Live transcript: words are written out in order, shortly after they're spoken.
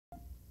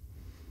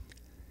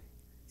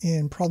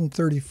In problem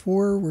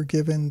 34, we're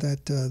given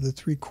that the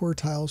three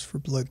quartiles for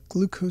blood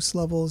glucose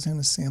levels in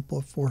a sample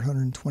of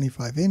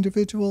 425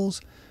 individuals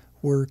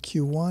were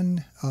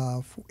Q1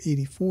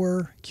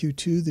 84,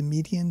 Q2 the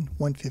median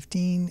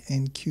 115,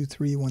 and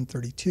Q3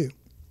 132.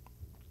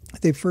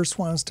 They first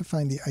want us to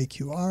find the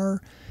IQR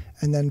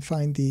and then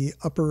find the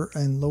upper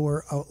and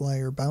lower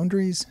outlier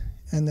boundaries,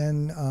 and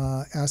then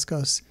ask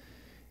us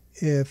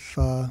if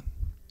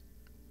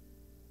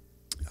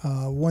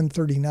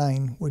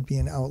 139 would be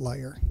an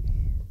outlier.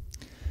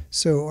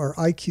 So our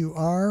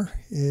IQR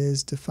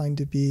is defined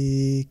to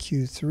be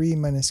Q3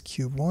 minus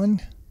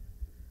Q1.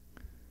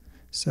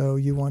 So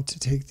you want to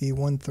take the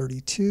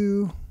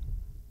 132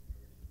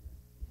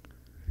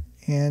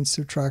 and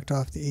subtract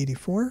off the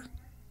 84.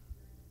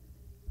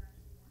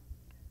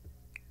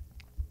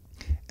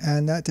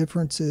 And that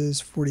difference is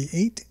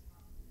 48.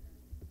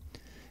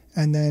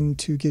 And then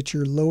to get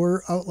your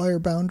lower outlier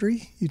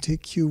boundary, you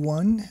take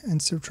Q1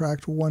 and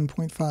subtract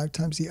 1.5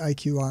 times the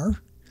IQR.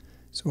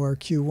 So our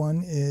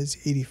Q1 is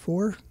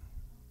 84,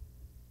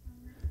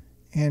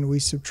 and we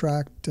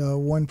subtract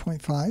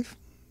 1.5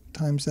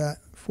 times that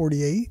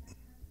 48.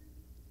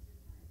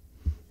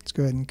 Let's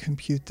go ahead and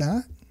compute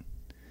that.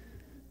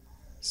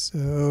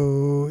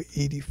 So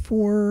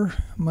 84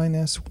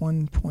 minus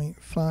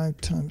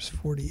 1.5 times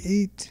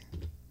 48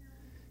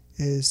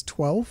 is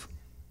 12.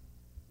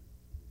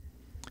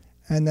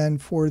 And then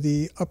for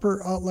the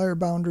upper outlier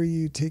boundary,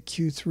 you take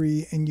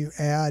Q3 and you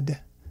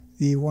add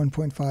the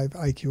 1.5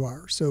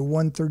 IQR. So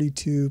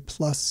 132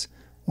 plus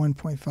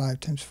 1.5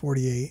 times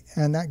 48,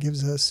 and that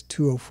gives us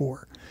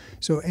 204.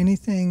 So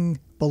anything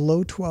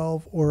below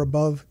 12 or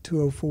above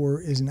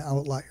 204 is an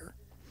outlier.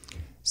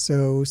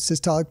 So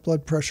systolic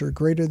blood pressure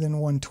greater than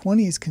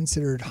 120 is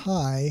considered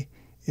high.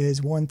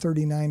 Is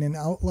 139 an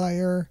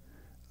outlier?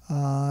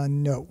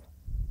 No,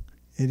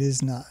 it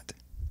is not.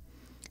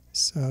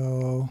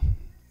 So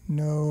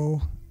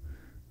no,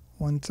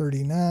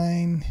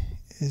 139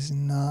 is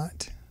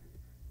not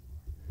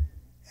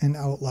an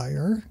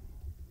outlier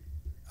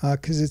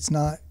because it's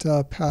not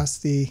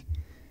past the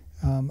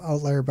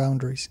outlier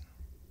boundaries.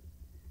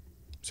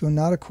 So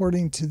not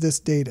according to this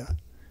data.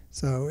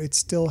 So it's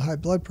still high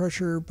blood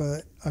pressure,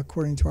 but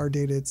according to our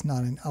data, it's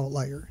not an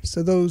outlier.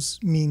 So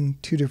those mean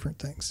two different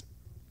things.